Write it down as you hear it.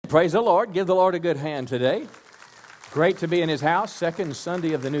Praise the Lord. Give the Lord a good hand today. Great to be in His house, second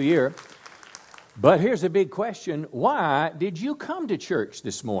Sunday of the new year. But here's a big question. Why did you come to church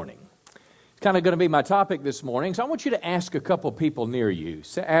this morning? It's kind of going to be my topic this morning. So I want you to ask a couple people near you.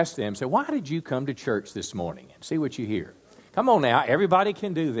 Ask them, say, why did you come to church this morning? And see what you hear. Come on now. Everybody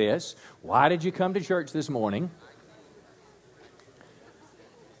can do this. Why did you come to church this morning?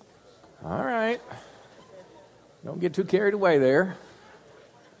 All right. Don't get too carried away there.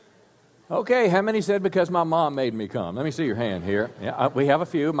 Okay, how many said because my mom made me come? Let me see your hand here. Yeah, we have a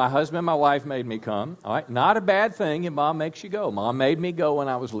few. My husband and my wife made me come. All right, not a bad thing if mom makes you go. Mom made me go when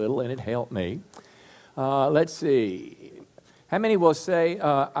I was little, and it helped me. Let's see. How many will say,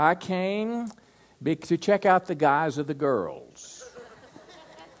 I came to check out the guys or the girls?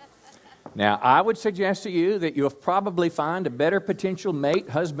 Now, I would suggest to you that you'll probably find a better potential mate,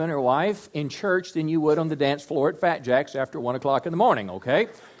 husband or wife, in church than you would on the dance floor at Fat Jack's after 1 o'clock in the morning, okay?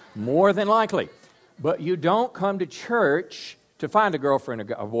 More than likely. But you don't come to church to find a girlfriend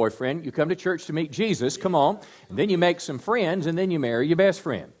or a boyfriend. You come to church to meet Jesus, come on. And then you make some friends, and then you marry your best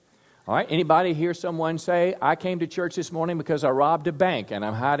friend. All right, anybody hear someone say, I came to church this morning because I robbed a bank and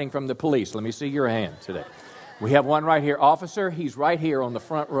I'm hiding from the police? Let me see your hand today. We have one right here. Officer, he's right here on the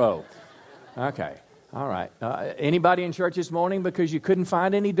front row. Okay, all right. Anybody in church this morning because you couldn't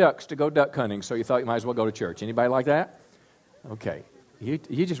find any ducks to go duck hunting, so you thought you might as well go to church? Anybody like that? Okay. You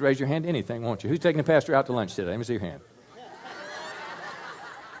just raise your hand to anything, won't you? Who's taking the pastor out to lunch today? Let me see your hand.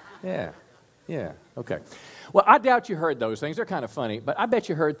 Yeah, okay. Well, I doubt you heard those things. They're kind of funny, but I bet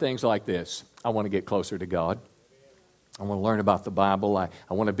you heard things like this. I want to get closer to God. I want to learn about the Bible. I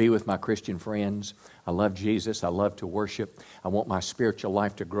want to be with my Christian friends. I love Jesus. I love to worship. I want my spiritual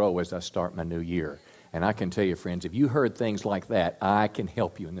life to grow as I start my new year. And I can tell you, friends, if you heard things like that, I can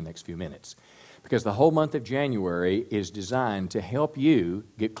help you in the next few minutes. Because the whole month of January is designed to help you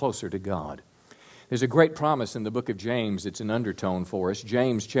get closer to God. There's a great promise in the book of James. It's an undertone for us.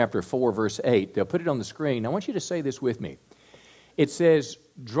 James chapter 4, verse 8. They'll put it on the screen. I want you to say this with me. It says,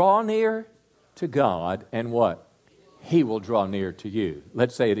 draw near to God, and what? He will draw near to you.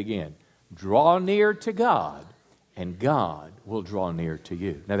 Let's say it again. Draw near to God, and God will draw near to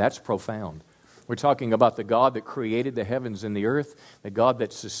you. Now that's profound. We're talking about the God that created the heavens and the earth, the God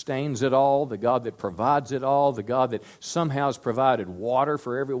that sustains it all, the God that provides it all, the God that somehow has provided water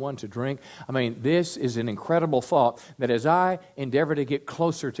for everyone to drink. I mean, this is an incredible thought that as I endeavor to get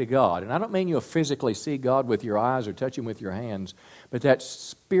closer to God, and I don't mean you'll physically see God with your eyes or touch Him with your hands, but that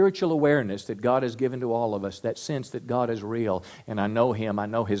spiritual awareness that God has given to all of us, that sense that God is real, and I know Him, I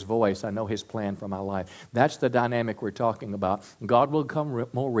know His voice, I know His plan for my life. That's the dynamic we're talking about. God will become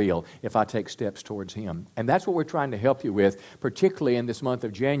more real if I take steps towards Him. And that's what we're trying to help you with, particularly in this month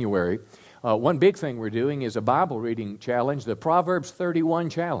of January. One big thing we're doing is a Bible reading challenge, the Proverbs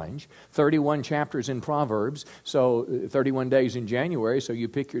 31 challenge, 31 chapters in Proverbs, so 31 days in January, so you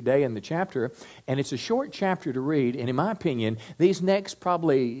pick your day in the chapter, and it's a short chapter to read, and in my opinion, these next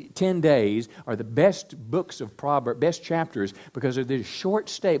probably 10 days are the best books of Proverbs, best chapters, because they're these short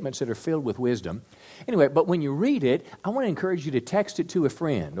statements that are filled with wisdom. Anyway, but when you read it, I want to encourage you to text it to a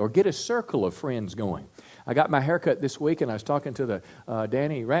friend or get a circle of friends going. I got my hair cut this week, and I was talking to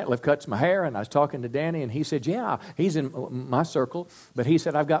Danny Ratliff cuts my hair, and I was talking to Danny, and he said, yeah, he's in my circle, but he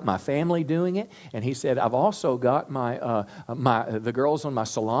said, I've got my family doing it, and he said, I've also got the girls on my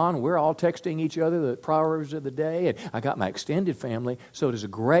salon. We're all texting each other the Proverbs of the day, and I got my extended family, so it is a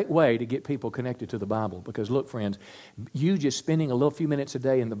great way to get people connected to the Bible, because look, friends, you just spending a little few minutes a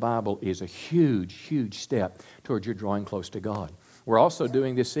day in the Bible is a huge, huge step towards your drawing close to God. We're also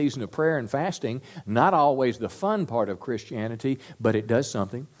doing this season of prayer and fasting, not always the fun part of Christianity, but it does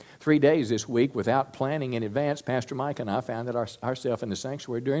something. 3 days this week without planning in advance, Pastor Mike and I found that ourselves in the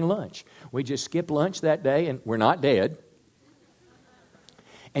sanctuary during lunch. We just skipped lunch that day, and we're not dead,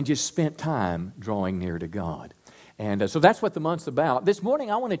 and just spent time drawing near to God. And so that's what the month's about. This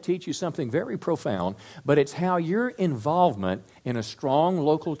morning I want to teach you something very profound, but it's how your involvement in a strong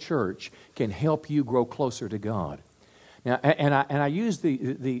local church can help you grow closer to God. Now, and I use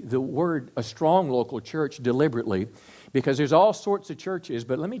the word a strong local church deliberately because there's all sorts of churches,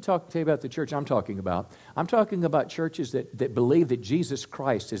 but let me tell you about the church I'm talking about. I'm talking about churches that believe that Jesus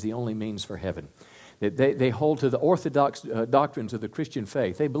Christ is the only means for heaven. They hold to the orthodox doctrines of the Christian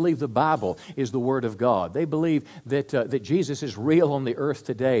faith. They believe the Bible is the Word of God. They believe that Jesus is real on the earth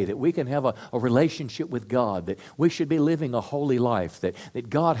today, that we can have a relationship with God, that we should be living a holy life,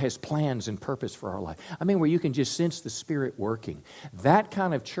 that God has plans and purpose for our life. I mean, where you can just sense the Spirit working. That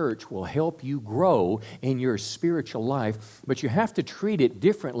kind of church will help you grow in your spiritual life, but you have to treat it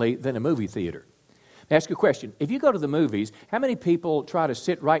differently than a movie theater. Ask you a question. If you go to the movies, how many people try to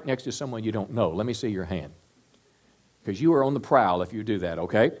sit right next to someone you don't know? Let me see your hand. Because you are on the prowl if you do that,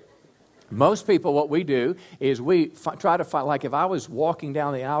 okay? Most people, what we do is we try to find, like if I was walking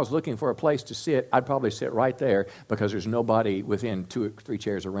down the aisles looking for a place to sit, I'd probably sit right there because there's nobody within 2 or 3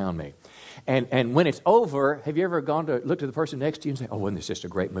 chairs around me. And when it's over, have you ever gone to look to the person next to you and say, oh, wasn't this just a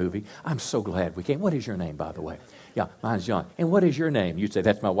great movie? I'm so glad we came. What is your name, by the way? Yeah, mine's John. And what is your name? You'd say,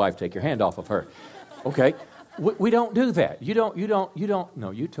 that's my wife. Take your hand off of her. Okay. We don't do that. You don't.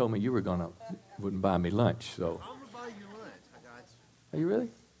 No, you told me you wouldn't buy me lunch, so. I'm going to buy you lunch. I got you. Are you really?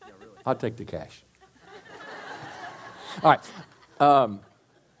 Yeah, really. I'll take the cash. All right.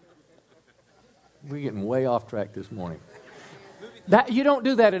 We're getting way off track this morning. You don't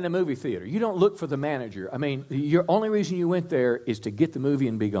do that in a movie theater. You don't look for the manager. I mean, your only reason you went there is to get the movie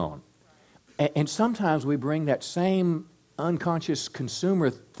and be gone. And sometimes we bring that same unconscious consumer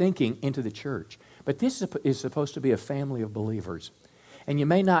thinking into the church. But this is supposed to be a family of believers. And you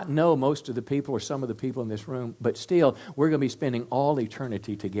may not know most of the people or some of the people in this room, but still, we're going to be spending all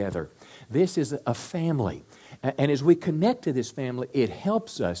eternity together. This is a family. And as we connect to this family, it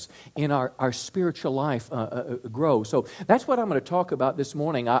helps us in our spiritual life grow. So that's what I'm going to talk about this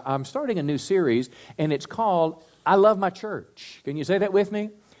morning. I'm starting a new series, and it's called I Love My Church. Can you say that with me?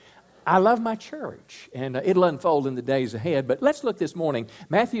 I love my church, and it'll unfold in the days ahead. But let's look this morning,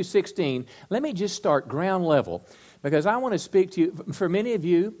 Matthew 16. Let me just start ground level, because I want to speak to you. For many of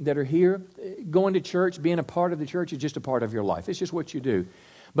you that are here, going to church, being a part of the church is just a part of your life. It's just what you do.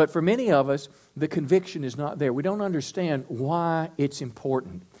 But for many of us, the conviction is not there. We don't understand why it's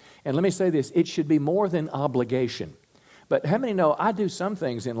important. And let me say this, it should be more than obligation. But how many know I do some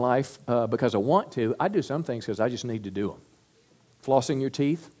things in life because I want to? I do some things because I just need to do them. Flossing your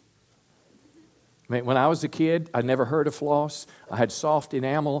teeth. I mean, when I was a kid, I never heard of floss. I had soft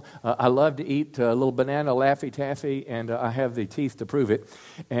enamel. I loved to eat a little banana Laffy Taffy, and I have the teeth to prove it.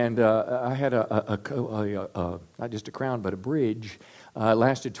 And I had not just a crown, but a bridge. It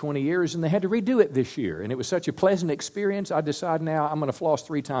lasted 20 years, and they had to redo it this year. And it was such a pleasant experience, I decided now I'm going to floss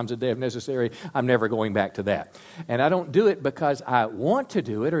 3 times a day if necessary. I'm never going back to that. And I don't do it because I want to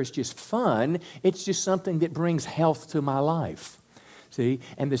do it or it's just fun. It's just something that brings health to my life. See,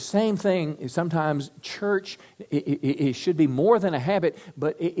 and the same thing is sometimes church, it should be more than a habit,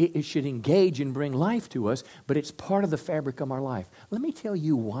 but it should engage and bring life to us, but it's part of the fabric of our life. Let me tell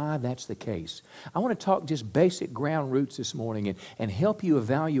you why that's the case. I want to talk just basic ground roots this morning and help you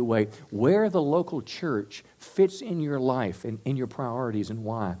evaluate where the local church fits in your life and in your priorities and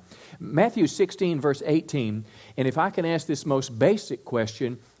why. Matthew 16, verse 18, and if I can ask this most basic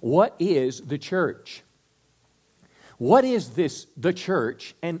question, what is the church? What is this, the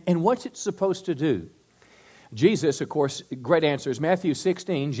church, and what's it supposed to do? Jesus, of course, great answers. Matthew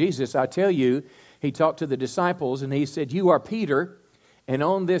 16, Jesus, I tell you, he talked to the disciples and he said, you are Peter, and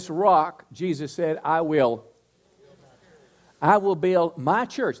on this rock, Jesus said, I will build my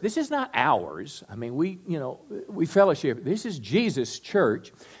church. This is not ours. I mean, we fellowship. This is Jesus'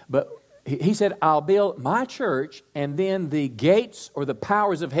 church, but he said, I'll build my church, and then the gates or the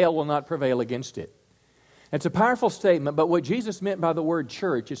powers of hell will not prevail against it. It's a powerful statement, but what Jesus meant by the word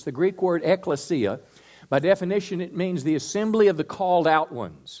church, it's the Greek word ekklesia. By definition, it means the assembly of the called out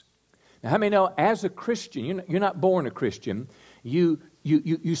ones. Now, how many know, as a Christian, you're not born a Christian, you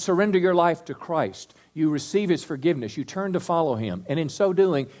surrender your life to Christ. You receive His forgiveness. You turn to follow Him. And in so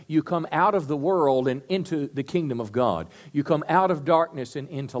doing, you come out of the world and into the kingdom of God. You come out of darkness and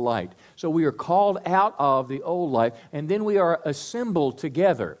into light. So we are called out of the old life, and then we are assembled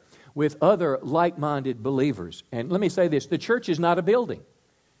together with other like-minded believers. And let me say this, the church is not a building.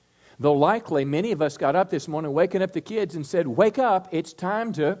 Though likely many of us got up this morning waking up the kids and said, wake up, it's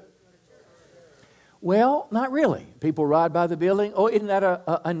time to... Well, not really. People ride by the building, oh, isn't that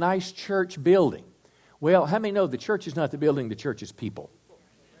a nice church building? Well, how many know the church is not the building, the church is people?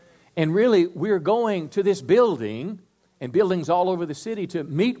 And really, we're going to this building, and buildings all over the city, to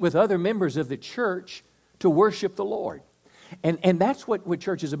meet with other members of the church to worship the Lord. And that's what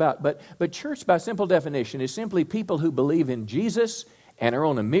church is about. But church, by simple definition, is simply people who believe in Jesus and are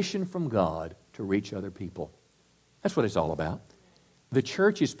on a mission from God to reach other people. That's what it's all about. The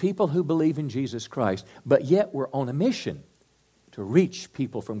church is people who believe in Jesus Christ, but yet we're on a mission to reach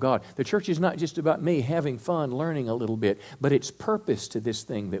people from God. The church is not just about me having fun, learning a little bit, but it's purpose to this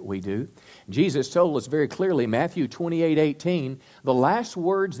thing that we do. Jesus told us very clearly, Matthew 28:18, the last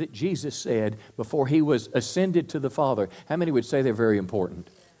words that Jesus said before He was ascended to the Father. How many would say they're very important?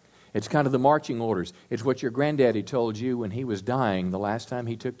 It's kind of the marching orders. It's what your granddaddy told you when he was dying the last time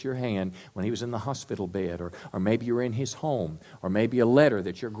he took your hand, when he was in the hospital bed, or maybe you're in his home, or maybe a letter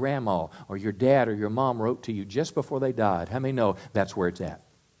that your grandma or your dad or your mom wrote to you just before they died. How many know that's where it's at?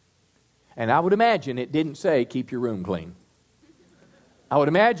 And I would imagine it didn't say, keep your room clean. I would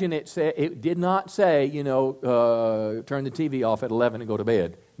imagine it did not say, turn the TV off at 11 and go to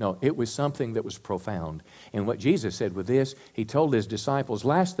bed. No, it was something that was profound. And what Jesus said with this, he told his disciples,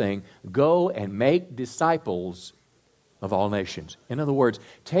 last thing, go and make disciples of all nations. In other words,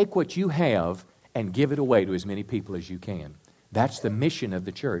 take what you have and give it away to as many people as you can. That's the mission of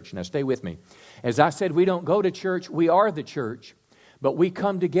the church. Now stay with me. As I said, we don't go to church, we are the church. But we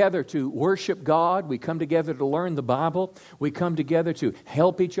come together to worship God. We come together to learn the Bible. We come together to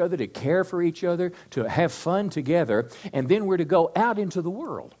help each other, to care for each other, to have fun together. And then we're to go out into the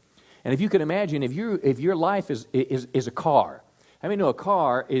world. And if you can imagine, if your life is a car. How many know a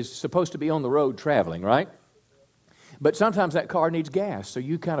car is supposed to be on the road traveling, right? But sometimes that car needs gas. So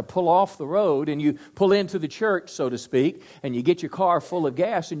you kind of pull off the road and you pull into the church, so to speak, and you get your car full of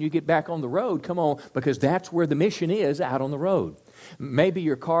gas and you get back on the road. Come on, because that's where the mission is, out on the road. Maybe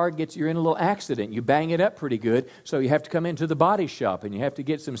your car you're in a little accident. You bang it up pretty good, so you have to come into the body shop and you have to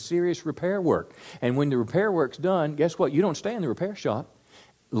get some serious repair work. And when the repair work's done, guess what? You don't stay in the repair shop.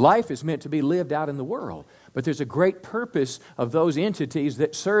 Life is meant to be lived out in the world. But there's a great purpose of those entities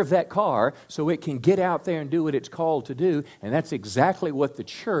that serve that car so it can get out there and do what it's called to do. And that's exactly what the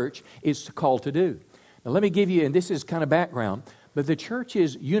church is called to do. Now let me give you, and this is kind of background, but the church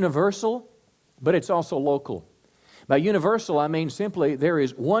is universal, but it's also local. By universal, I mean simply there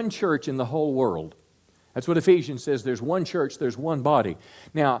is one church in the whole world. That's what Ephesians says. There's one church, there's one body.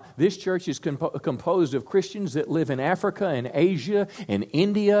 Now, this church is composed of Christians that live in Africa and Asia and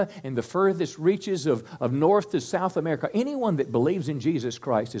India and the furthest reaches of North to South America. Anyone that believes in Jesus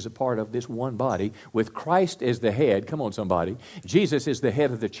Christ is a part of this one body with Christ as the head. Come on, somebody. Jesus is the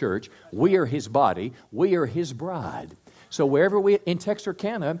head of the church. We are His body. We are His bride. So wherever in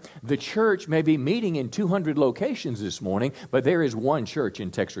Texarkana, the church may be meeting in 200 locations this morning, but there is one church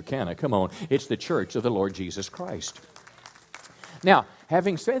in Texarkana. Come on, it's the church of the Lord Jesus Christ. Now,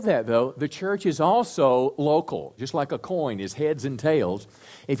 having said that, though, the church is also local, just like a coin is heads and tails.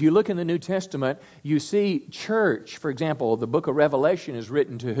 If you look in the New Testament, you see church. For example, the book of Revelation is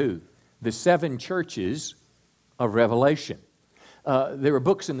written to who? The 7 churches of Revelation. There were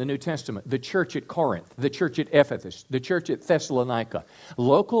books in the New Testament, the church at Corinth, the church at Ephesus, the church at Thessalonica.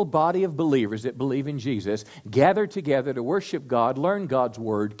 Local body of believers that believe in Jesus, gathered together to worship God, learn God's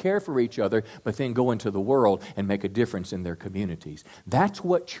Word, care for each other, but then go into the world and make a difference in their communities. That's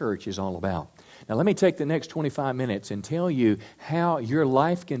what church is all about. Now let me take the next 25 minutes and tell you how your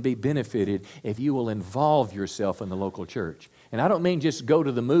life can be benefited if you will involve yourself in the local church. And I don't mean just go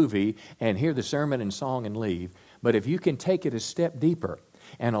to the movie and hear the sermon and song and leave. But if you can take it a step deeper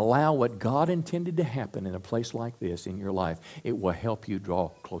and allow what God intended to happen in a place like this in your life, it will help you draw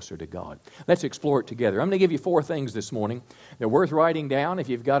closer to God. Let's explore it together. I'm going to give you 4 things this morning. They're worth writing down. If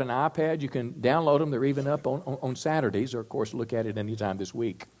you've got an iPad, you can download them. They're even up on Saturdays, or of course look at it anytime this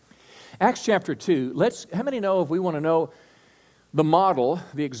week. Acts chapter 2. How many know, if we want to know the model,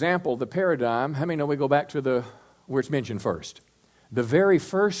 the example, the paradigm, how many know we go back to where it's mentioned first? The very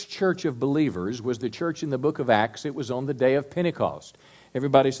first church of believers was the church in the book of Acts. It was on the day of Pentecost.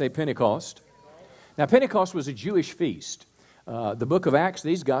 Everybody say Pentecost. Now, Pentecost was a Jewish feast. The book of Acts,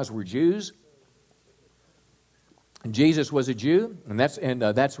 these guys were Jews. Jesus was a Jew, and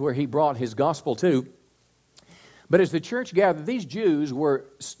that's where he brought his gospel to. But as the church gathered, these Jews were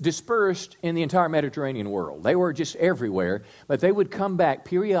dispersed in the entire Mediterranean world. They were just everywhere, but they would come back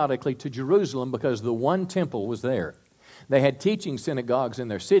periodically to Jerusalem because the one temple was there. They had teaching synagogues in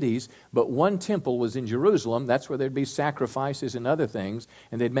their cities, but one temple was in Jerusalem. That's where there'd be sacrifices and other things,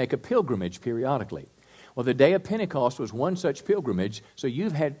 and they'd make a pilgrimage periodically. Well, the day of Pentecost was one such pilgrimage, so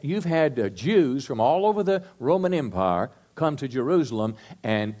you've had Jews from all over the Roman Empire come to Jerusalem,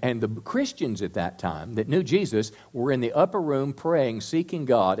 and the Christians at that time that knew Jesus were in the upper room praying, seeking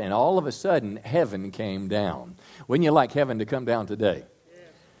God, and all of a sudden, heaven came down. Wouldn't you like heaven to come down today?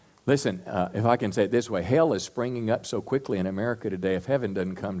 Listen, if I can say it this way, hell is springing up so quickly in America today. If heaven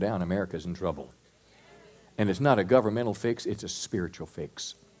doesn't come down, America's in trouble. And it's not a governmental fix, it's a spiritual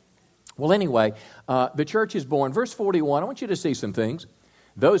fix. Well, anyway, the church is born. Verse 41, I want you to see some things.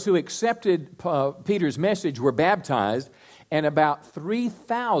 Those who accepted Peter's message were baptized, and about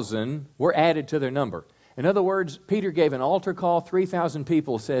 3,000 were added to their number. In other words, Peter gave an altar call. 3,000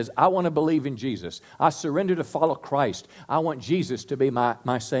 people says, I want to believe in Jesus. I surrender to follow Christ. I want Jesus to be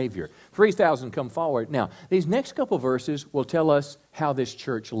my Savior. 3,000 come forward. Now, these next couple verses will tell us how this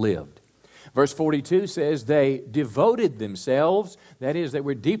church lived. Verse 42 says they devoted themselves. That is, they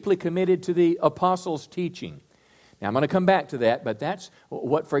were deeply committed to the apostles' teaching. Now, I'm going to come back to that, but that's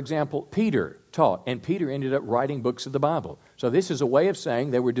what, for example, Peter taught. And Peter ended up writing books of the Bible. So this is a way of saying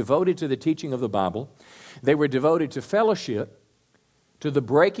they were devoted to the teaching of the Bible. They were devoted to fellowship, to the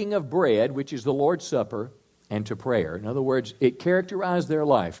breaking of bread, which is the Lord's Supper, and to prayer. In other words, it characterized their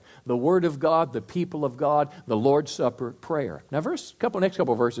life. The Word of God, the people of God, the Lord's Supper, prayer. Now, next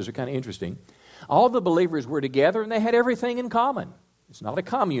couple of verses are kind of interesting. All the believers were together and they had everything in common. It's not a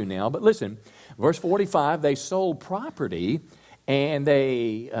commune now, but listen. Verse 45, they sold property and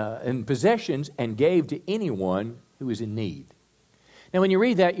and possessions and gave to anyone who was in need. Now, when you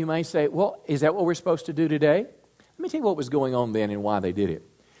read that, you may say, well, is that what we're supposed to do today? Let me tell you what was going on then and why they did it.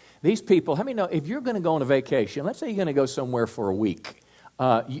 These people, how many know, if you're going to go on a vacation, let's say you're going to go somewhere for a week,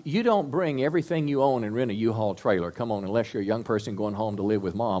 you don't bring everything you own and rent a U-Haul trailer. Come on, unless you're a young person going home to live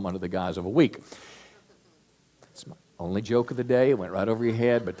with mom under the guise of a week. It's my only joke of the day. It went right over your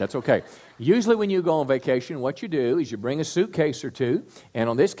head, but that's okay. Usually when you go on vacation, what you do is you bring a suitcase or two, and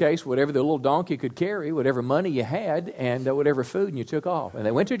on this case, whatever the little donkey could carry, whatever money you had, and whatever food, and you took off. And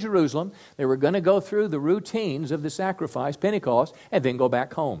they went to Jerusalem. They were going to go through the routines of the sacrifice, Pentecost, and then go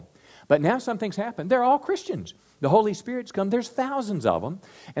back home. But now something's happened. They're all Christians. The Holy Spirit's come. There's thousands of them,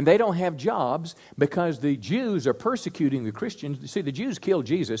 and they don't have jobs because the Jews are persecuting the Christians. You see, the Jews killed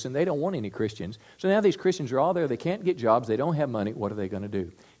Jesus, and they don't want any Christians. So now these Christians are all there. They can't get jobs. They don't have money. What are they going to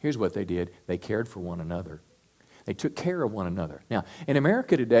do? Here's what they did. They cared for one another. They took care of one another. Now, in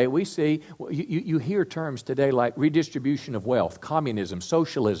America today, we see, you hear terms today like redistribution of wealth, communism,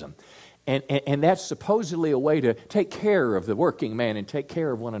 socialism. And that's supposedly a way to take care of the working man and take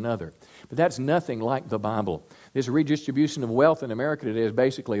care of one another. But that's nothing like the Bible. This redistribution of wealth in America today is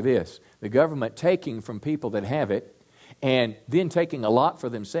basically this. The government taking from people that have it and then taking a lot for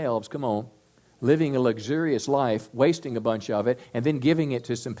themselves, come on, living a luxurious life, wasting a bunch of it, and then giving it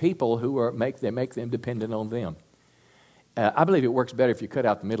to some people who make them dependent on them. I believe it works better if you cut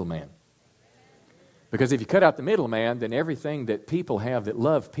out the middleman. Because if you cut out the middleman, then everything that people have that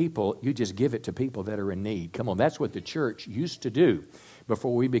love people, you just give it to people that are in need. Come on, that's what the church used to do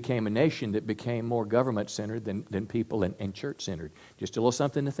before we became a nation that became more government-centered than people and church-centered. Just a little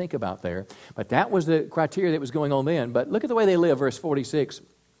something to think about there. But that was the criteria that was going on then. But look at the way they live, verse 46.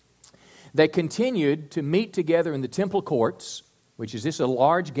 They continued to meet together in the temple courts, which is this a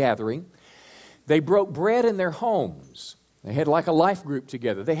large gathering. They broke bread in their homes. They had like a life group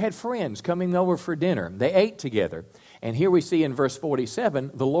together. They had friends coming over for dinner. They ate together. And here we see in verse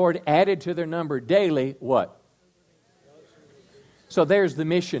 47, the Lord added to their number daily what? So there's the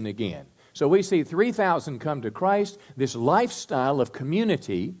mission again. So we see 3,000 come to Christ, this lifestyle of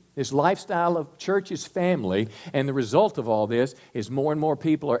community, this lifestyle of church's family, and the result of all this is more and more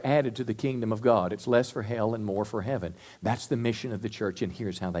people are added to the kingdom of God. It's less for hell and more for heaven. That's the mission of the church, and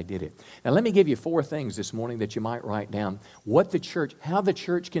here's how they did it. Now let me give you 4 things this morning that you might write down. How the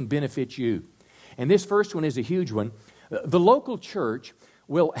church can benefit you. And this first one is a huge one. The local church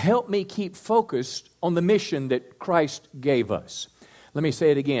will help me keep focused on the mission that Christ gave us. Let me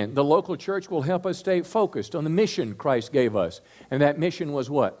say it again. The local church will help us stay focused on the mission Christ gave us. And that mission was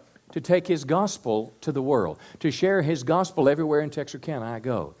what? To take His gospel to the world. To share His gospel everywhere in Texarkana I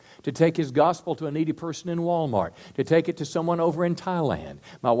go. To take His gospel to a needy person in Walmart. To take it to someone over in Thailand.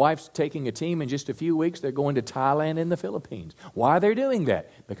 My wife's taking a team in just a few weeks. They're going to Thailand and the Philippines. Why are they doing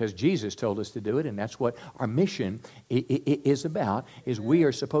that? Because Jesus told us to do it, and that's what our mission is about, is we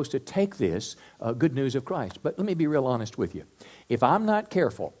are supposed to take this good news of Christ. But let me be real honest with you. If I'm not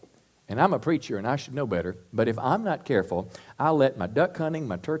careful, and I'm a preacher and I should know better, but if I'm not careful, I'll let my duck hunting,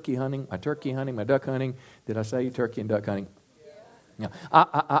 my turkey hunting, my duck hunting, did I say turkey and duck hunting? Yeah.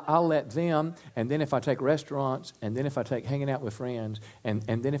 I'll let them, and then if I take restaurants, and then if I take hanging out with friends, and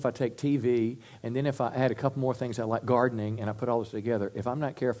then if I take TV, and then if I add a couple more things I like gardening, and I put all this together, if I'm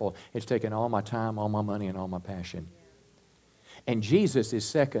not careful, it's taking all my time, all my money, and all my passion. And Jesus is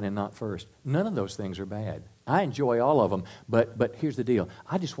second and not first. None of those things are bad. I enjoy all of them, but here's the deal.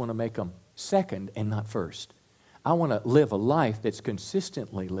 I just want to make them second and not first. I want to live a life that's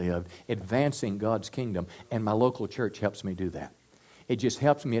consistently lived, advancing God's kingdom, and my local church helps me do that. It just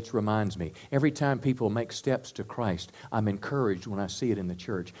helps me. It reminds me. Every time people make steps to Christ, I'm encouraged when I see it in the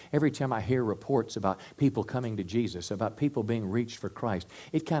church. Every time I hear reports about people coming to Jesus, about people being reached for Christ,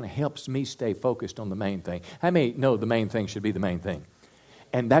 it kind of helps me stay focused on the main thing. I may know the main thing should be the main thing.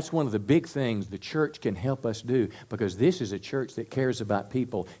 And that's one of the big things the church can help us do, because this is a church that cares about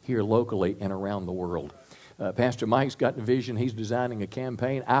people here locally and around the world. Pastor Mike's got the vision. He's designing a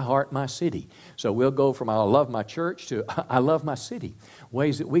campaign, I Heart My City. So we'll go from I love my church to I love my city,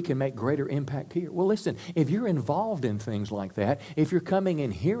 ways that we can make greater impact here. Well, listen, if you're involved in things like that, if you're coming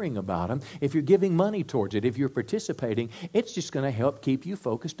and hearing about them, if you're giving money towards it, if you're participating, it's just going to help keep you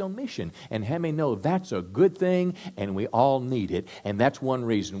focused on mission. And have me know that's a good thing, and we all need it. And that's one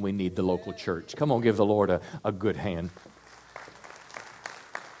reason we need the local church. Come on, give the Lord a good hand.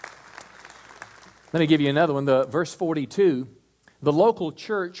 Let me give you another one. Verse 42, the local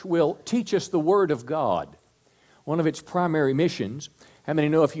church will teach us the Word of God. One of its primary missions. How many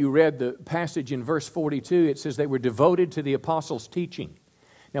know if you read the passage in verse 42, it says they were devoted to the apostles' teaching.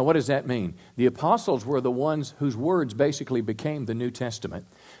 Now, what does that mean? The apostles were the ones whose words basically became the New Testament.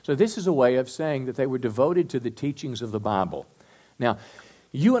 So this is a way of saying that they were devoted to the teachings of the Bible. Now,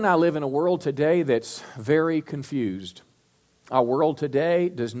 you and I live in a world today that's very confused. Our world today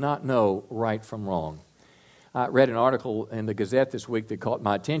does not know right from wrong. I read an article in the Gazette this week that caught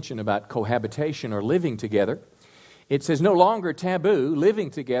my attention about cohabitation or living together. It says, no longer taboo,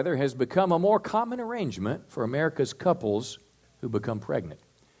 living together has become a more common arrangement for America's couples who become pregnant.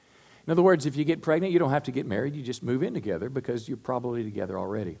 In other words, if you get pregnant, you don't have to get married. You just move in together because you're probably together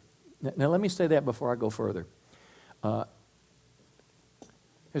already. Now let me say that before I go further.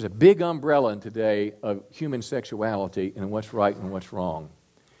 There's a big umbrella in today of human sexuality and what's right and what's wrong.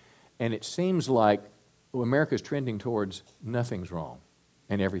 And it seems like America's trending towards nothing's wrong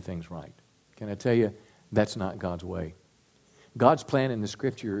and everything's right. Can I tell you, that's not God's way. God's plan in the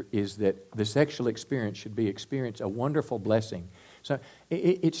Scripture is that the sexual experience should be experienced, a wonderful blessing. So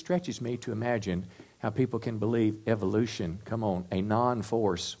it stretches me to imagine how people can believe evolution, come on, a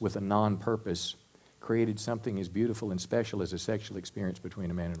non-force with a non-purpose, created something as beautiful and special as a sexual experience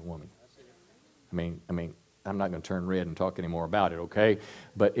between a man and a woman. I mean, I'm not going to turn red and talk any more about it, okay?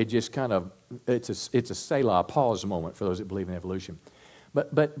 But it just kind of, it's a Selah, pause moment for those that believe in evolution.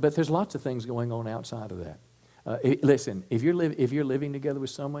 But there's lots of things going on outside of that. Listen, if you're living together with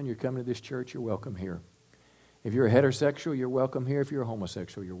someone, you're coming to this church, you're welcome here. If you're a heterosexual, you're welcome here. If you're a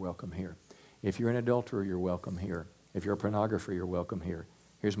homosexual, you're welcome here. If you're an adulterer, you're welcome here. If you're a pornographer, you're welcome here.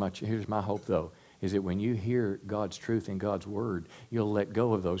 Here's my hope, though, is that when you hear God's truth and God's Word, you'll let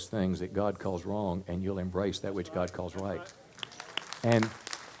go of those things that God calls wrong, and you'll embrace that which God calls right. And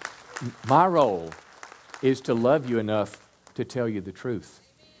my role is to love you enough to tell you the truth.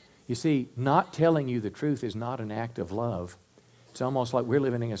 You see, not telling you the truth is not an act of love. It's almost like we're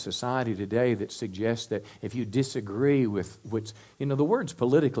living in a society today that suggests that if you disagree with what's, the word's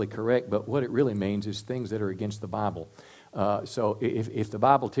politically correct, but what it really means is things that are against the Bible. So if the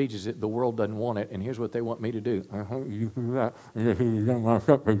Bible teaches it, the world doesn't want it, and here's what they want me to do.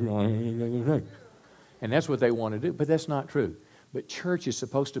 And that's what they want to do, but that's not true. But church is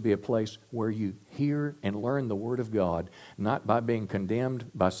supposed to be a place where you hear and learn the Word of God, not by being condemned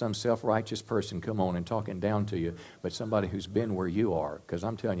by some self-righteous person, come on, and talking down to you, but somebody who's been where you are. Because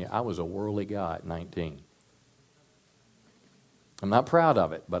I'm telling you, I was a worldly guy at 19. I'm not proud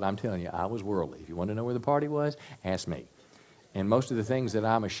of it, but I'm telling you, I was worldly. If you want to know where the party was, ask me. And most of the things that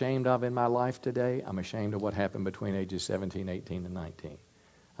I'm ashamed of in my life today, I'm ashamed of what happened between ages 17, 18, and 19.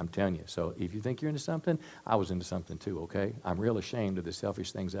 I'm telling you. So if you think you're into something, I was into something too, okay? I'm real ashamed of the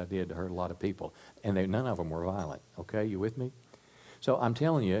selfish things I did to hurt a lot of people. And none of them were violent, okay? You with me? So I'm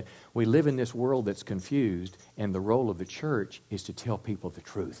telling you, we live in this world that's confused, and the role of the church is to tell people the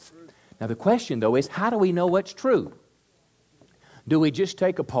truth. Now the question, though, is how do we know what's true? Do we just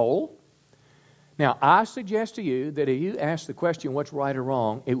take a poll? Now, I suggest to you that if you ask the question, what's right or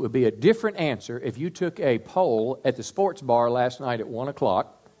wrong, it would be a different answer if you took a poll at the sports bar last night at 1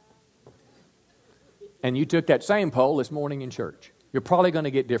 o'clock and you took that same poll this morning in church. You're probably going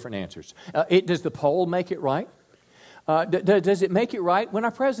to get different answers. Does the poll make it right? Does it make it right when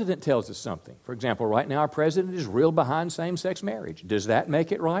our president tells us something? For example, right now our president is real behind same-sex marriage. Does that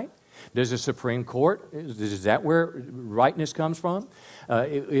make it right? Does the Supreme Court, is that where rightness comes from?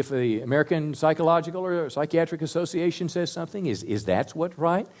 If the American Psychological or Psychiatric Association says something, is that what's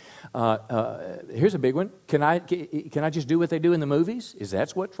right? Here's a big one. Can I just do what they do in the movies? Is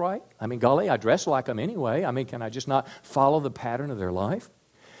that what's right? I mean, golly, I dress like them anyway. I mean, can I just not follow the pattern of their life?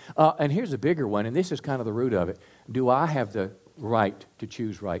 And here's a bigger one, and this is kind of the root of it. Do I have the right to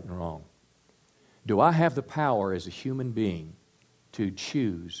choose right and wrong? Do I have the power as a human being to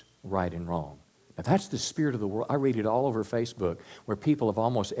choose right and wrong? And that's the spirit of the world. I read it all over Facebook, where people have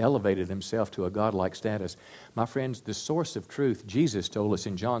almost elevated themselves to a godlike status. My friends, the source of truth, Jesus told us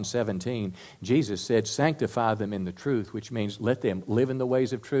in John 17, Jesus said, sanctify them in the truth, which means let them live in the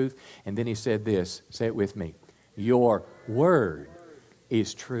ways of truth. And then he said this, say it with me, your word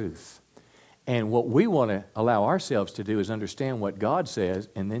is truth. And what we want to allow ourselves to do is understand what God says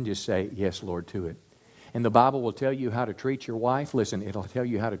and then just say, yes, Lord, to it. And the Bible will tell you how to treat your wife. Listen, it'll tell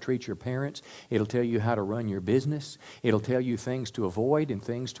you how to treat your parents. It'll tell you how to run your business. It'll tell you things to avoid and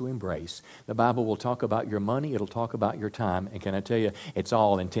things to embrace. The Bible will talk about your money. It'll talk about your time. And can I tell you, it's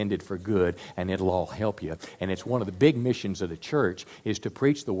all intended for good, and it'll all help you. And it's one of the big missions of the church is to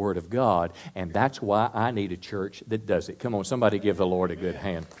preach the Word of God, and that's why I need a church that does it. Come on, somebody give the Lord a good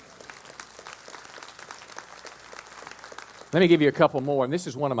hand. Let me give you a couple more, and this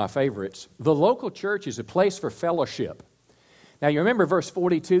is one of my favorites. The local church is a place for fellowship. Now, you remember verse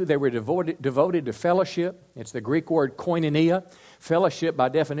 42, they were devoted to fellowship. It's the Greek word koinonia. Fellowship, by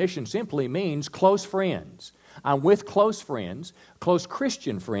definition, simply means close friends. I'm with close friends, close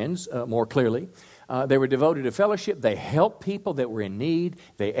Christian friends, more clearly. They were devoted to fellowship. They helped people that were in need.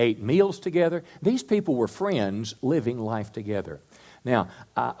 They ate meals together. These people were friends living life together. Now,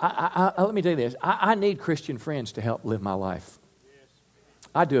 let me tell you this. I need Christian friends to help live my life.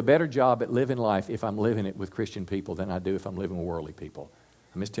 I do a better job at living life if I'm living it with Christian people than I do if I'm living with worldly people.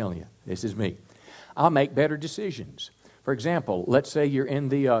 I'm just telling you, this is me. I'll make better decisions. For example, let's say you're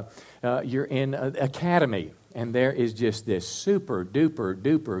in an academy, and there is just this super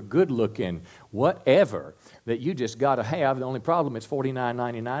duper good looking whatever that you just got to have. The only problem is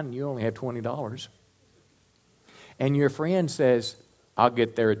 $49.99, and you only have $20. And your friend says, I'll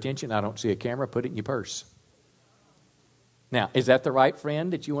get their attention. I don't see a camera. Put it in your purse. Now, is that the right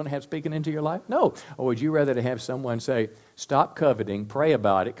friend that you want to have speaking into your life? No. Or would you rather to have someone say, stop coveting, pray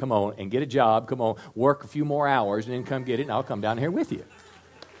about it, come on, and get a job, come on, work a few more hours, and then come get it, and I'll come down here with you.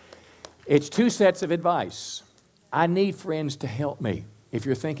 It's two sets of advice. I need friends to help me. If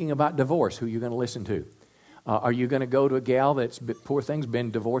you're thinking about divorce, who are you going to listen to? Are you going to go to a gal that's, poor thing's been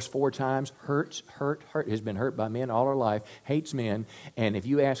divorced 4 times, hurt, has been hurt by men all her life, hates men, and if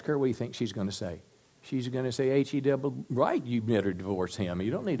you ask her, what do you think she's going to say? She's going to say, H-E-double, right, you better divorce him.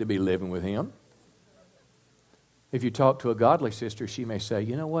 You don't need to be living with him. If you talk to a godly sister, she may say,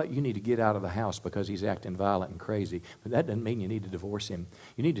 you know what, you need to get out of the house because he's acting violent and crazy. But that doesn't mean you need to divorce him.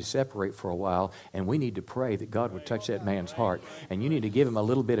 You need to separate for a while, and we need to pray that God would touch that man's heart. And you need to give him a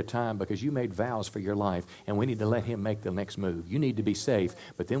little bit of time because you made vows for your life, and we need to let him make the next move. You need to be safe,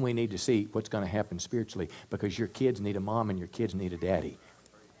 but then we need to see what's going to happen spiritually because your kids need a mom and your kids need a daddy.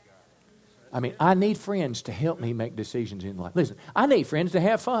 I mean, I need friends to help me make decisions in life. Listen, I need friends to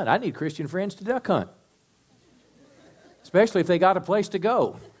have fun. I need Christian friends to duck hunt. Especially if they got a place to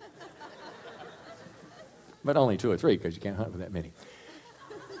go. But only 2 or 3 because you can't hunt with that many.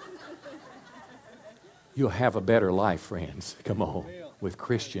 You'll have a better life, friends. Come on. With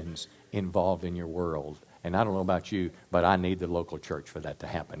Christians involved in your world. And I don't know about you, but I need the local church for that to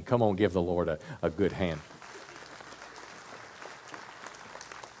happen. Come on, give the Lord a good hand.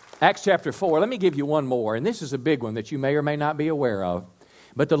 Acts chapter 4, let me give you one more. And this is a big one that you may or may not be aware of.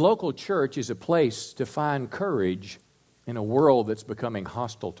 But the local church is a place to find courage in a world that's becoming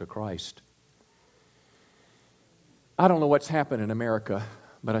hostile to Christ. I don't know what's happened in America,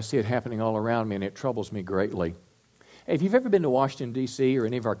 but I see it happening all around me, and it troubles me greatly. If you've ever been to Washington, D.C., or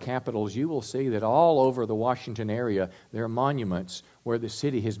any of our capitals, you will see that all over the Washington area, there are monuments where the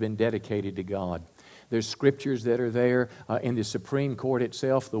city has been dedicated to God. There's scriptures that are there. In the Supreme Court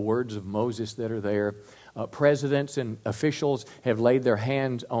itself, the words of Moses that are there. Presidents and officials have laid their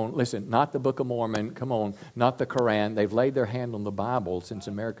hands on, listen, not the Book of Mormon, come on, not the Quran. They've laid their hand on the Bible since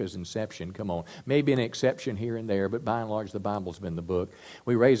America's inception, come on. Maybe an exception here and there, but by and large, the Bible's been the book.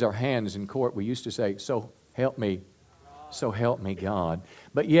 We raise our hands in court. We used to say, so help me God.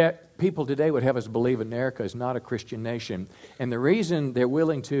 But yet, people today would have us believe America is not a Christian nation. And the reason they're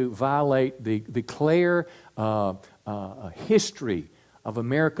willing to violate the clear history of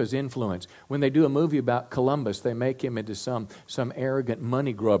America's influence. When they do a movie about Columbus, they make him into some arrogant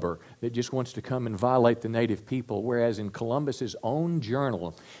money grubber that just wants to come and violate the native people. Whereas in Columbus's own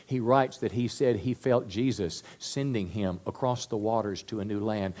journal, he writes that he said he felt Jesus sending him across the waters to a new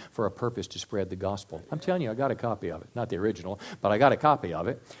land for a purpose to spread the gospel. I'm telling you, I got a copy of it. Not the original, but I got a copy of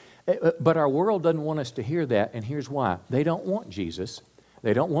it. But our world doesn't want us to hear that, and here's why. They don't want Jesus.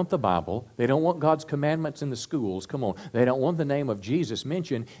 They don't want the Bible. They don't want God's commandments in the schools. Come on. They don't want the name of Jesus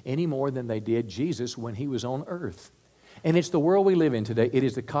mentioned any more than they did Jesus when he was on earth. And it's the world we live in today. It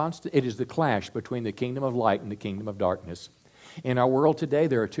is the clash between the kingdom of light and the kingdom of darkness. In our world today,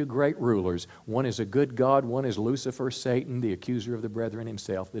 there are two great rulers. One is a good God. One is Lucifer, Satan, the accuser of the brethren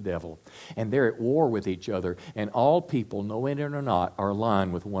himself, the devil. And they're at war with each other. And all people, knowing it or not, are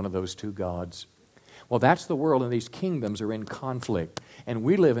aligned with one of those two gods. Well, that's the world, and these kingdoms are in conflict. And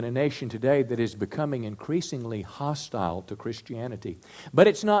we live in a nation today that is becoming increasingly hostile to Christianity. But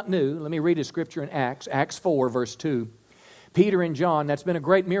it's not new. Let me read a scripture in Acts 4, verse 2. Peter and John, that's been a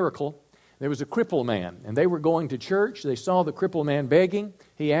great miracle. There was a crippled man, and they were going to church. They saw the crippled man begging.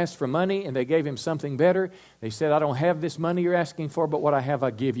 He asked for money, and they gave him something better. They said, I don't have this money you're asking for, but what I have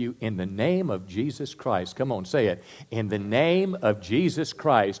I give you in the name of Jesus Christ. Come on, say it. In the name of Jesus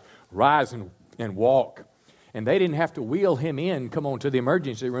Christ, rise and walk. And they didn't have to wheel him in, come on, to the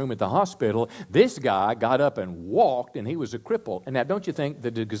emergency room at the hospital. This guy got up and walked, and he was a cripple. And now, don't you think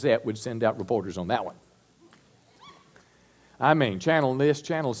that the Gazette would send out reporters on that one? I mean, channel this,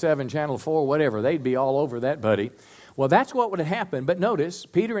 channel 7, channel 4, whatever. They'd be all over that buddy. Well, that's what would have happened. But notice,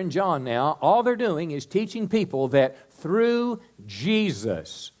 Peter and John now, all they're doing is teaching people that through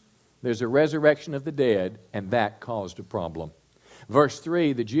Jesus, there's a resurrection of the dead, and that caused a problem. Verse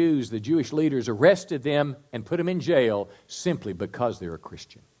 3, the Jewish leaders arrested them and put them in jail simply because they're a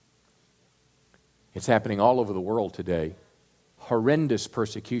Christian. It's happening all over the world today. Horrendous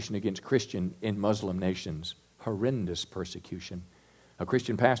persecution against Christian in Muslim nations. Horrendous persecution. A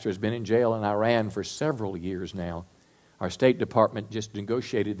Christian pastor has been in jail in Iran for several years now. Our State Department just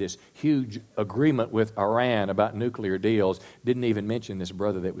negotiated this huge agreement with Iran about nuclear deals. Didn't even mention this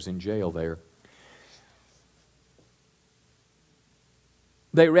brother that was in jail there.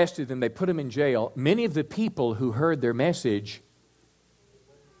 They arrested them. They put them in jail. Many of the people who heard their message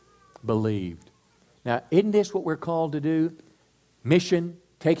believed. Now, isn't this what we're called to do? Mission,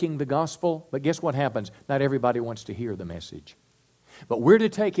 taking the gospel. But guess what happens? Not everybody wants to hear the message. But we're to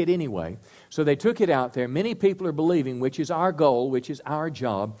take it anyway. So they took it out there. Many people are believing, which is our goal, which is our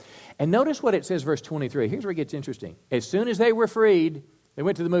job. And notice what it says, verse 23. Here's where it gets interesting. As soon as they were freed, they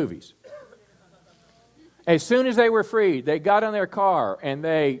went to the movies. As soon as they were freed, they got in their car and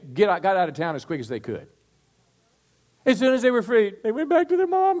they got out of town as quick as they could. As soon as they were freed, they went back to their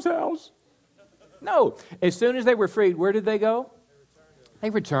mom's house. No. As soon as they were freed, where did they go?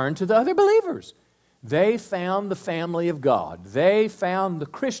 They returned to the other believers. They found the family of God. They found the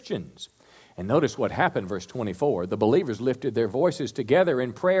Christians. And notice what happened, verse 24. The believers lifted their voices together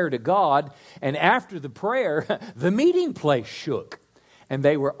in prayer to God, and after the prayer, the meeting place shook. And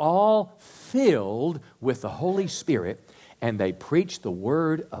they were all filled with the Holy Spirit, and they preached the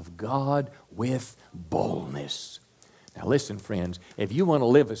Word of God with boldness. Now listen, friends, if you want to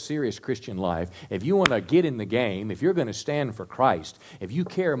live a serious Christian life, if you want to get in the game, if you're going to stand for Christ, if you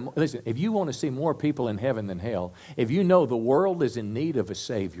care, listen, if you want to see more people in heaven than hell, if you know the world is in need of a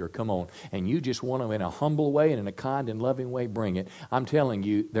Savior, come on, and you just want to in a humble way and in a kind and loving way bring it, I'm telling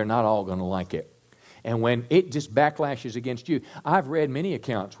you, they're not all going to like it. And when it just backlashes against you, I've read many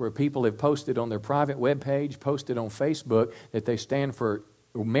accounts where people have posted on their private webpage, posted on Facebook, that they stand for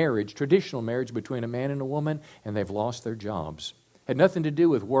marriage, traditional marriage between a man and a woman, and they've lost their jobs. Had nothing to do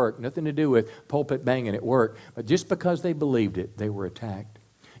with work, nothing to do with pulpit banging at work, but just because they believed it, they were attacked.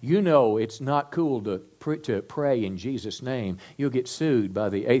 You know it's not cool to pray in Jesus' name. You'll get sued by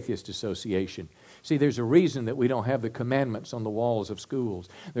the Atheist Association. See, there's a reason that we don't have the commandments on the walls of schools.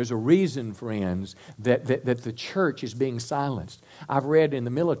 There's a reason, friends, that the church is being silenced. I've read in the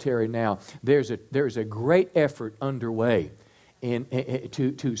military now, there's a great effort underway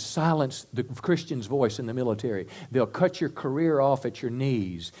to silence the Christian's voice in the military. They'll cut your career off at your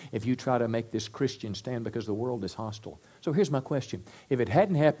knees if you try to make this Christian stand because the world is hostile. So here's my question. If it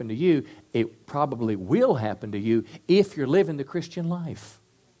hadn't happened to you, it probably will happen to you if you're living the Christian life.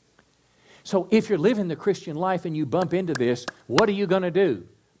 So if you're living the Christian life and you bump into this, what are you going to do?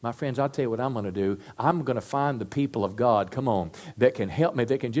 My friends, I'll tell you what I'm going to do. I'm going to find the people of God, come on, that can help me.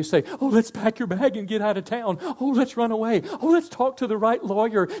 That can just say, oh, let's pack your bag and get out of town. Oh, let's run away. Oh, let's talk to the right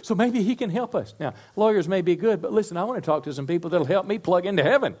lawyer so maybe he can help us. Now, lawyers may be good, but listen, I want to talk to some people that will help me plug into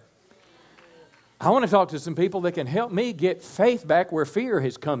heaven. I want to talk to some people that can help me get faith back where fear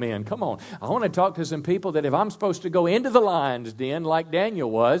has come in. Come on. I want to talk to some people that if I'm supposed to go into the lion's den like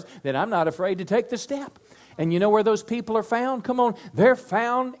Daniel was, then I'm not afraid to take the step. And you know where those people are found? Come on. They're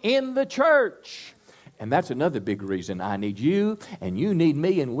found in the church. And that's another big reason I need you and you need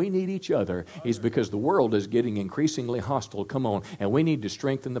me and we need each other is because the world is getting increasingly hostile. Come on. And we need to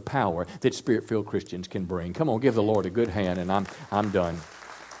strengthen the power that Spirit-filled Christians can bring. Come on, give the Lord a good hand and I'm done.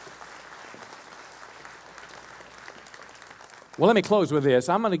 Well, let me close with this.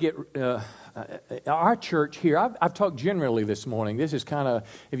 I'm going to get our church here. I've talked generally this morning. This is kind of,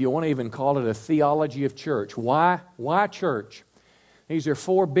 if you want to even call it a theology of church. Why church? These are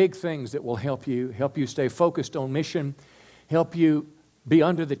 4 big things that will help you stay focused on mission, help you be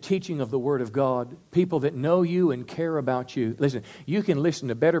under the teaching of the Word of God, people that know you and care about you. Listen, you can listen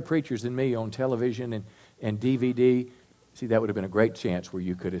to better preachers than me on television and DVD. See, that would have been a great chance where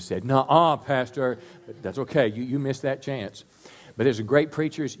you could have said, "Nuh-uh, Pastor." But that's okay. You missed that chance. But there's great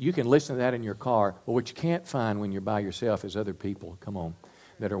preachers. You can listen to that in your car. But what you can't find when you're by yourself is other people, come on,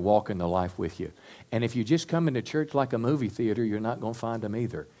 that are walking the life with you. And if you just come into church like a movie theater, you're not going to find them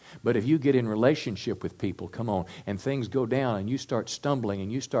either. But if you get in relationship with people, come on, and things go down and you start stumbling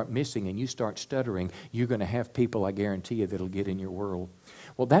and you start missing and you start stuttering, you're going to have people, I guarantee you, that'll get in your world.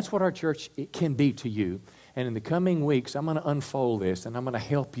 Well, that's what our church can be to you. And in the coming weeks, I'm going to unfold this, and I'm going to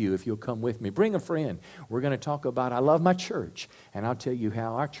help you if you'll come with me. Bring a friend. We're going to talk about I love my church, and I'll tell you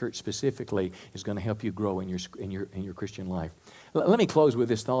how our church specifically is going to help you grow in your Christian life. Let me close with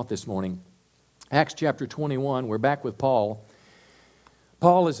this thought this morning. Acts chapter 21, we're back with Paul.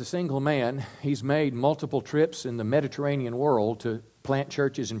 Paul is a single man. He's made multiple trips in the Mediterranean world to plant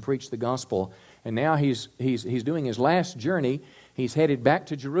churches and preach the gospel. And now he's doing his last journey. He's headed back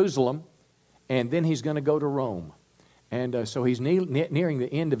to Jerusalem, and then he's going to go to Rome. And so he's nearing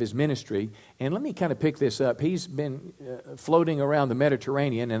the end of his ministry. And let me kind of pick this up. He's been floating around the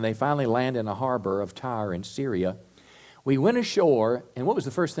Mediterranean, and they finally land in a harbor of Tyre in Syria. We went ashore, and what was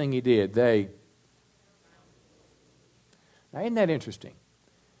the first thing he did? Now, isn't that interesting?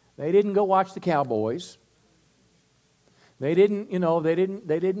 They didn't go watch the Cowboys. They didn't go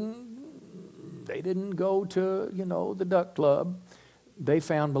to, the Duck Club. They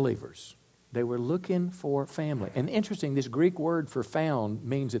found believers. They were looking for family. And interesting, this Greek word for found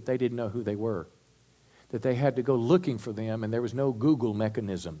means that they didn't know who they were, that they had to go looking for them, and there was no Google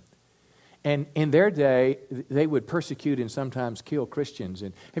mechanism. And in their day, they would persecute and sometimes kill Christians.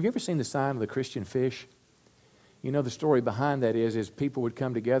 And have you ever seen the sign of the Christian fish? You know, the story behind that is people would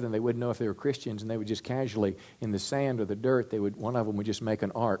come together and they wouldn't know if they were Christians, and they would just casually, in the sand or the dirt, one of them would just make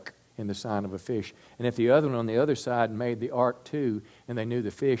an ark in the sign of a fish. And if the other one on the other side made the ark too, and they knew the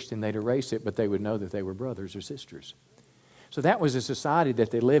fish, then they'd erase it, but they would know that they were brothers or sisters. So that was a society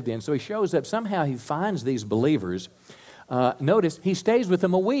that they lived in. So he shows up. Somehow he finds these believers. Notice, he stays with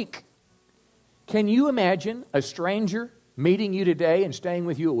them a week. Can you imagine a stranger meeting you today and staying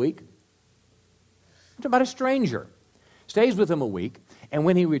with you a week? I'm talking about a stranger. Stays with them a week. And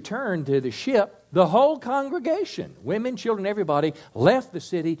when he returned to the ship, the whole congregation, women, children, everybody, left the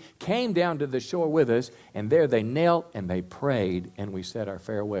city, came down to the shore with us, and there they knelt and they prayed, and we said our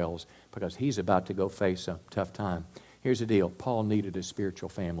farewells because he's about to go face a tough time. Here's the deal. Paul needed a spiritual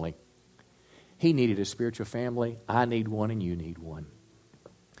family. He needed a spiritual family. I need one, and you need one.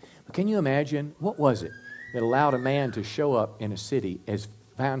 But can you imagine, what was it that allowed a man to show up in a city as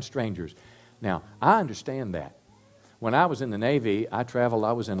found strangers? Now, I understand that. When I was in the Navy, I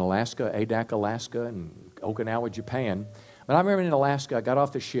was in Alaska, Adak, Alaska, and Okinawa, Japan. But I remember in Alaska, I got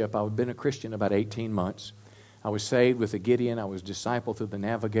off the ship. I had been a Christian about 18 months. I was saved with the Gideon. I was discipled through the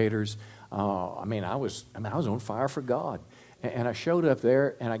navigators. I was on fire for God. And I showed up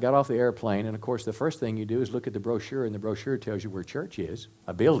there, and I got off the airplane. And, of course, the first thing you do is look at the brochure, and the brochure tells you where church is,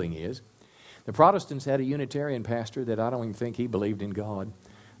 a building is. The Protestants had a Unitarian pastor that I don't even think he believed in God.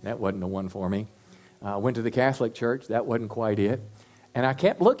 That wasn't the one for me. Went to the Catholic church. That wasn't quite it. And I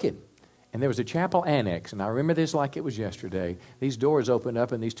kept looking. And there was a chapel annex. And I remember this like it was yesterday. These doors opened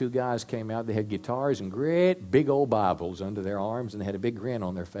up, and these two guys came out. They had guitars and great big old Bibles under their arms, and they had a big grin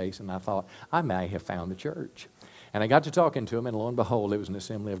on their face. And I thought, I may have found the church. And I got to talking to them, and lo and behold, it was an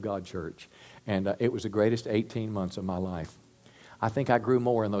Assembly of God church. And it was the greatest 18 months of my life. I think I grew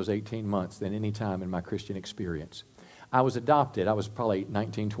more in those 18 months than any time in my Christian experience. I was adopted. I was probably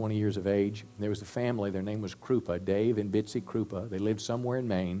 19, 20 years of age. There was a family. Their name was Krupa, Dave and Bitsy Krupa. They lived somewhere in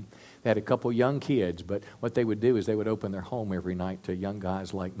Maine. They had a couple young kids, but what they would do is they would open their home every night to young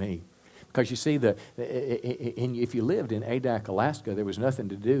guys like me. Because you see, if you lived in Adak, Alaska, there was nothing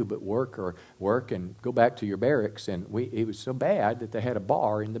to do but work and go back to your barracks. And it was so bad that they had a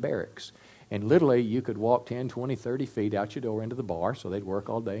bar in the barracks. And literally, you could walk 10, 20, 30 feet out your door into the bar, so they'd work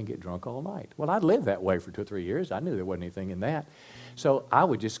all day and get drunk all night. Well, I'd lived that way for 2 or 3 years. I knew there wasn't anything in that. So I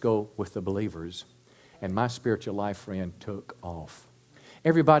would just go with the believers, and my spiritual life, friend, took off.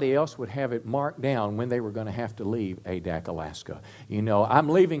 Everybody else would have it marked down when they were going to have to leave Adak, Alaska. You know, I'm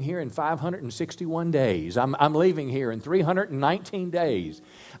leaving here in 561 days. I'm leaving here in 319 days.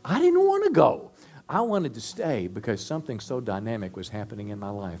 I didn't want to go. I wanted to stay because something so dynamic was happening in my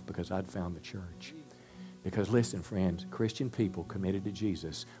life because I'd found the church. Because listen, friends, Christian people committed to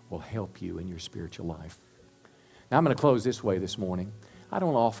Jesus will help you in your spiritual life. Now, I'm going to close this way this morning. I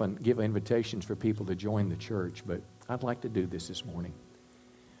don't often give invitations for people to join the church, but I'd like to do this morning.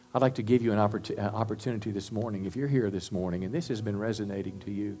 I'd like to give you an opportunity this morning. If you're here this morning and this has been resonating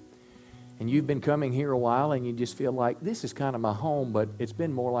to you, and you've been coming here a while and you just feel like this is kind of my home, but it's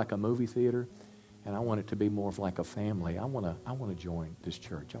been more like a movie theater, and I want it to be more of like a family. I want to join this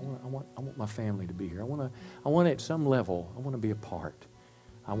church. I want my family to be here. I want at some level, I want to be a part.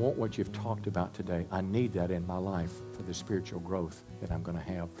 I want what you've talked about today. I need that in my life for the spiritual growth that I'm going to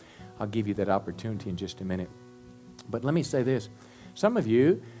have. I'll give you that opportunity in just a minute. But let me say this. Some of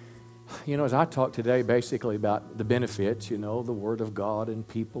you, as I talk today basically about the benefits, the Word of God and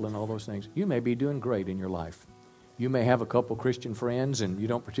people and all those things, you may be doing great in your life. You may have a couple Christian friends and you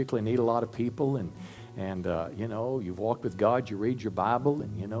don't particularly need a lot of people and you've walked with God, you read your Bible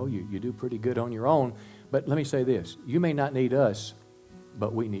and, you do pretty good on your own. But let me say this. You may not need us,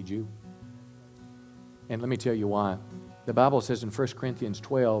 but we need you. And let me tell you why. The Bible says in 1 Corinthians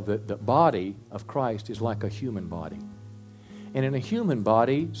 12 that the body of Christ is like a human body. And in a human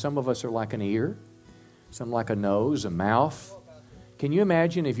body, some of us are like an ear, some like a nose, a mouth. Can you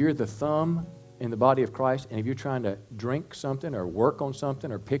imagine if you're the thumb in the body of Christ and if you're trying to drink something or work on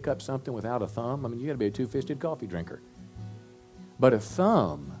something or pick up something without a thumb? I mean, you got to be a two-fisted coffee drinker. But a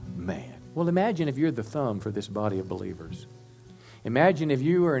thumb, man. Well, imagine if you're the thumb for this body of believers. Imagine if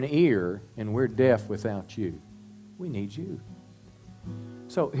you were an ear and we're deaf without you. We need you.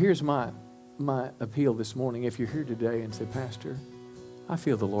 So here's my appeal this morning. If you're here today and say, Pastor, I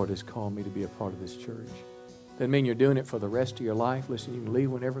feel the Lord has called me to be a part of this church. Doesn't mean you're doing it for the rest of your life. Listen, you can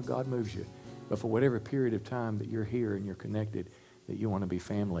leave whenever God moves you. But for whatever period of time that you're here and you're connected, that you want to be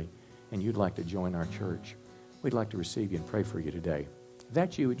family and you'd like to join our church, we'd like to receive you and pray for you today. If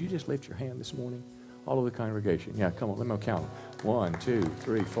that's you, would you just lift your hand this morning? All over the congregation. Yeah, come on, let me count them. 1, 2,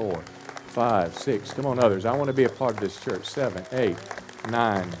 3, 4, 5, 6. Come on, others. I want to be a part of this church. 7, 8,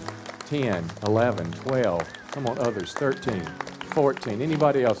 9, 10, 11, 12. Come on, others. 13, 14.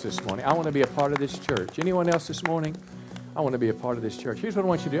 Anybody else this morning? I want to be a part of this church. Anyone else this morning? I want to be a part of this church. Here's what I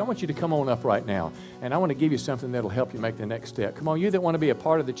want you to do. I want you to come on up right now, and I want to give you something that'll help you make the next step. Come on, you that want to be a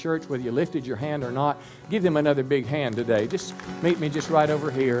part of the church, whether you lifted your hand or not, give them another big hand today. Just meet me just right over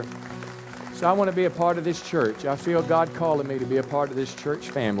here. So I want to be a part of this church. I feel God calling me to be a part of this church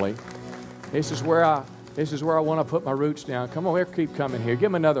family. This is where I want to put my roots down. Come on, keep coming here. Give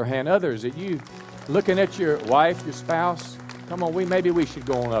them another hand. Others, that you looking at your wife, your spouse, come on, maybe we should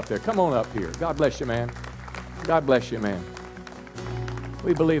go on up there. Come on up here. God bless you, man. God bless you, man.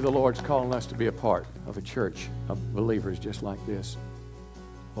 We believe the Lord's calling us to be a part of a church of believers just like this.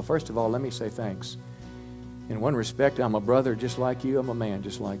 Well, first of all, let me say thanks. In one respect, I'm a brother just like you. I'm a man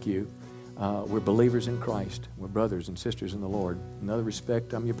just like you. We're believers in Christ. We're brothers and sisters in the Lord. In another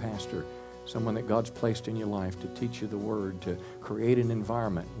respect, I'm your pastor, someone that God's placed in your life to teach you the Word, to create an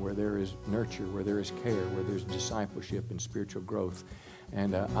environment where there is nurture, where there is care, where there's discipleship and spiritual growth.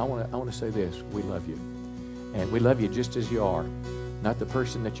 And I want to say this. We love you. And we love you just as you are. Not the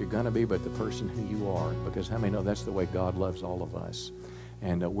person that you're going to be, but the person who you are. Because how many know that's the way God loves all of us?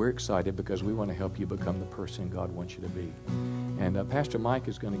 And we're excited because we want to help you become the person God wants you to be. And Pastor Mike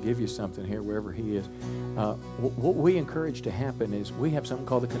is going to give you something here wherever he is. What we encourage to happen is we have something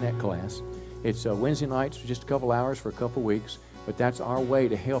called the Connect class. It's Wednesday nights for just a couple hours for a couple weeks. But that's our way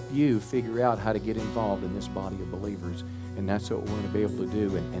to help you figure out how to get involved in this body of believers. And that's what we're going to be able to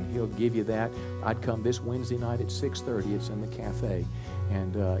do. And he'll give you that. I'd come this Wednesday night at 6:30. It's in the cafe.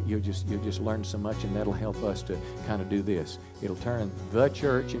 And you'll just learn so much, and that'll help us to kind of do this. It'll turn the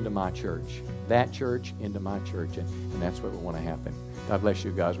church into my church, that church into my church, and that's what we want to happen. God bless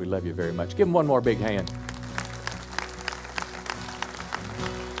you guys. We love you very much. Give them one more big hand.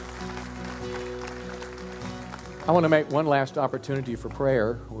 I want to make one last opportunity for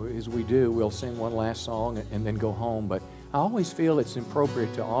prayer. As we do, we'll sing one last song and then go home. But I always feel it's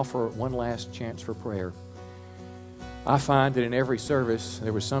appropriate to offer one last chance for prayer. I find that in every service,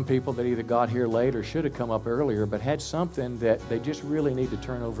 there were some people that either got here late or should have come up earlier, but had something that they just really need to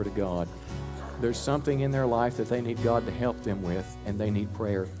turn over to God. There's something in their life that they need God to help them with, and they need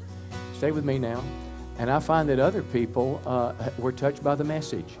prayer. Stay with me now. And I find that other people were touched by the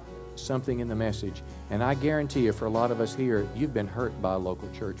message, something in the message. And I guarantee you, for a lot of us here, you've been hurt by a local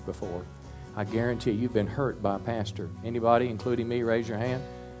church before. I guarantee you've been hurt by a pastor. Anybody, including me, raise your hand?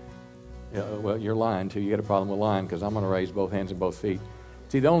 Well, you're lying too. You got a problem with lying, because I'm going to raise both hands and both feet.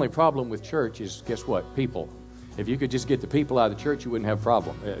 See, the only problem with church is, guess what? People. If you could just get the people out of the church, you wouldn't have a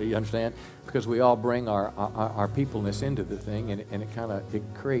problem. You understand? Because we all bring our peopleness into the thing, and it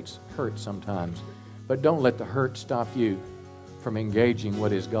creates hurt sometimes. But don't let the hurt stop you from engaging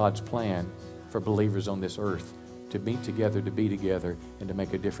what is God's plan for believers on this earth, to meet together, to be together, and to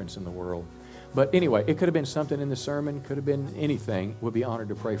make a difference in the world. But anyway, it could have been something in the sermon, could have been anything. We'll be honored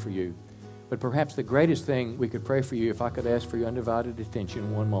to pray for you. But perhaps the greatest thing we could pray for you, if I could ask for your undivided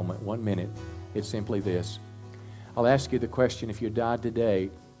attention 1 moment, 1 minute, it's simply this. I'll ask you the question, if you died today,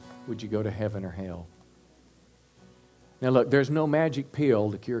 would you go to heaven or hell? Now look, there's no magic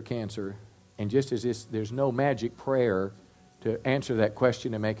pill to cure cancer, and just as there's no magic prayer to answer that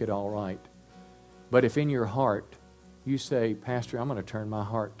question and make it all right. But if in your heart you say, Pastor, I'm going to turn my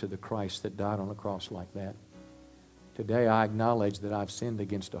heart to the Christ that died on the cross like that. Today I acknowledge that I've sinned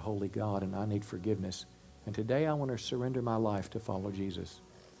against a holy God and I need forgiveness. And today I want to surrender my life to follow Jesus.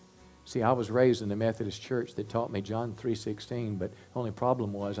 See, I was raised in the Methodist church that taught me John 3:16, but the only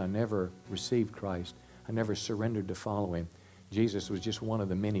problem was I never received Christ. I never surrendered to follow Him. Jesus was just one of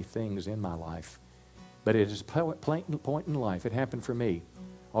the many things in my life. But it is a point in life. It happened for me,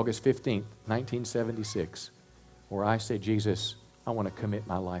 August 15th, 1976, where I said, Jesus, I want to commit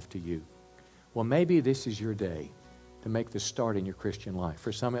my life to you. Well, maybe this is your day to make the start in your Christian life.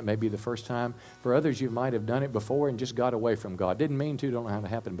 For some, it may be the first time. For others, you might have done it before and just got away from God. Didn't mean to, don't know how it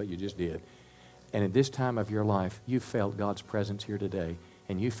happened, but you just did. And at this time of your life, you felt God's presence here today,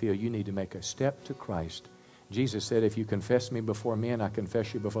 and you feel you need to make a step to Christ. Jesus said, if you confess me before men, I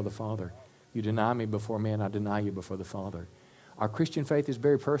confess you before the Father. You deny me before men, I deny you before the Father. Our Christian faith is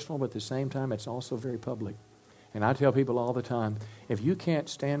very personal, but at the same time, it's also very public. And I tell people all the time, if you can't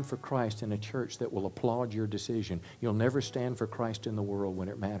stand for Christ in a church that will applaud your decision, you'll never stand for Christ in the world when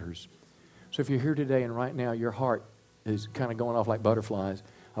it matters. So if you're here today and right now your heart is kind of going off like butterflies,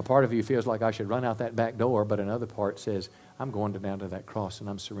 a part of you feels like I should run out that back door, but another part says, I'm going down to that cross and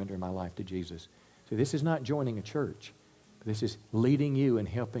I'm surrendering my life to Jesus. See, this is not joining a church. This is leading you and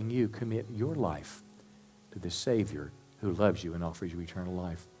helping you commit your life to the Savior who loves you and offers you eternal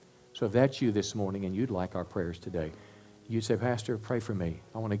life. So if that's you this morning and you'd like our prayers today, you'd say, Pastor, pray for me.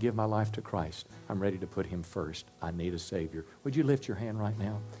 I want to give my life to Christ. I'm ready to put Him first. I need a Savior. Would you lift your hand right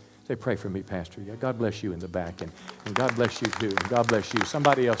now? Say, pray for me, Pastor. Yeah, God bless you in the back, and God bless you too, and God bless you.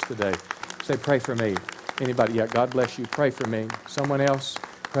 Somebody else today, say, pray for me. Anybody? Yeah, God bless you. Pray for me. Someone else?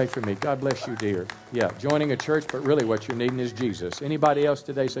 Pray for me. God bless you, dear. Yeah, joining a church, but really what you're needing is Jesus. Anybody else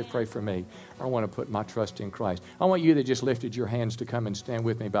today say, pray for me. I want to put my trust in Christ. I want you that just lifted your hands to come and stand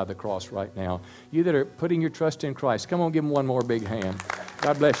with me by the cross right now. You that are putting your trust in Christ, come on, give them one more big hand.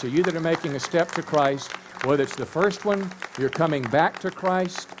 God bless you. You that are making a step to Christ, whether it's the first one, you're coming back to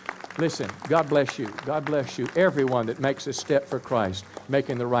Christ. Listen, God bless you. God bless you. Everyone that makes a step for Christ,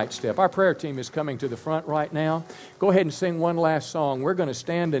 making the right step. Our prayer team is coming to the front right now. Go ahead and sing one last song. We're going to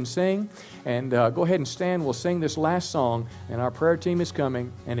stand and sing. And go ahead and stand. We'll sing this last song. And our prayer team is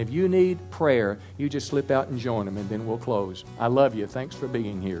coming. And if you need prayer, you just slip out and join them. And then we'll close. I love you. Thanks for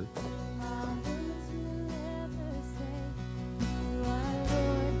being here.